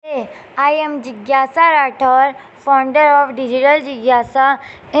I am Jigyasa Rathore, founder of Digital Jigyasa.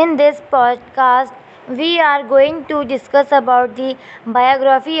 In this podcast, we are going to discuss about the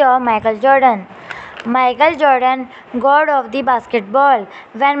biography of Michael Jordan. Michael Jordan, god of the basketball.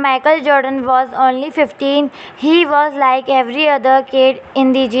 When Michael Jordan was only 15, he was like every other kid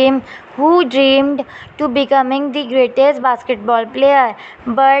in the gym who dreamed to becoming the greatest basketball player.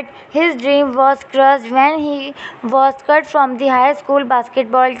 But his dream was crushed when he was cut from the high school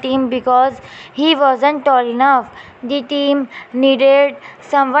basketball team because he wasn't tall enough. The team needed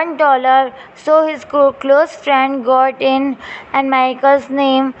someone taller, so his close friend got in, and Michael's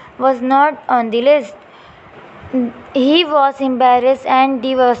name was not on the list. He was embarrassed and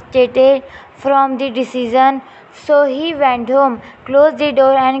devastated from the decision, so he went home, closed the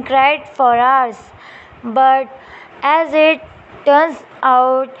door, and cried for hours. But as it turns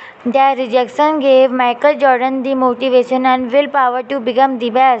out, their rejection gave Michael Jordan the motivation and willpower to become the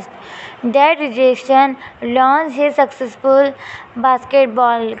best. That rejection launched his successful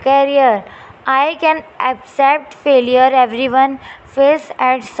basketball career. I can accept failure, everyone fails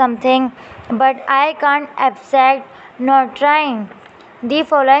at something, but I can't accept not trying. The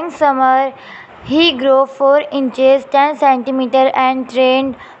following summer, he grew 4 inches 10 centimeters and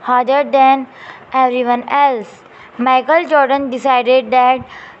trained harder than everyone else. Michael Jordan decided that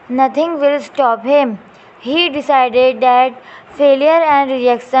nothing will stop him. He decided that failure and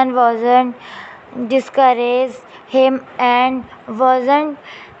rejection wasn't discourage him and wasn't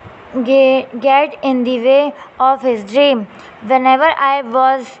get in the way of his dream. Whenever I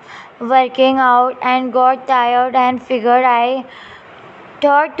was working out and got tired and figured I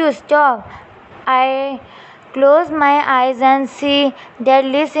thought to stop, I close my eyes and see that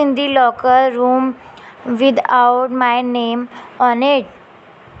list in the locker room without my name on it.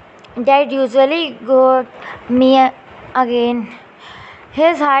 That usually got me again.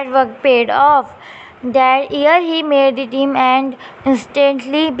 His hard work paid off. That year he made the team and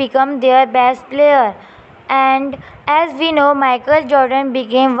instantly became their best player. And as we know, Michael Jordan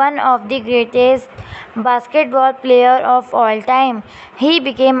became one of the greatest basketball player of all time. He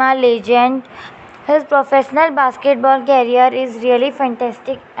became a legend. His professional basketball career is really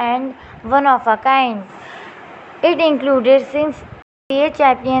fantastic and one of a kind. It included 6 NBA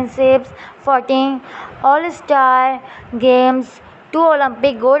championships, 14 All-Star games, 2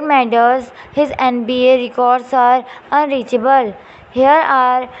 Olympic gold medals. His NBA records are unreachable. Here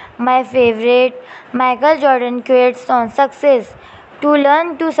are my favorite Michael Jordan quotes on success. To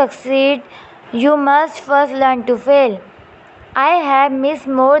learn to succeed, you must first learn to fail. I have missed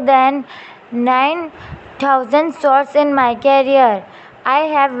more than 9,000 shots in my career. I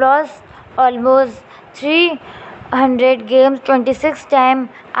have lost almost 300 games 26 times.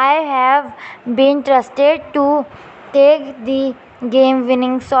 I have been trusted to take the game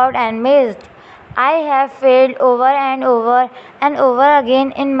winning shot and missed. I have failed over and over and over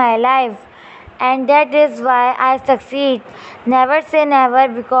again in my life, and that is why I succeed. Never say never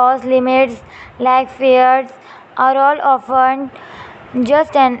because limits like fears are all often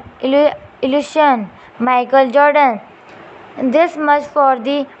just an illusion. Michael Jordan. This much for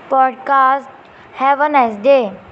the podcast. Have a nice day.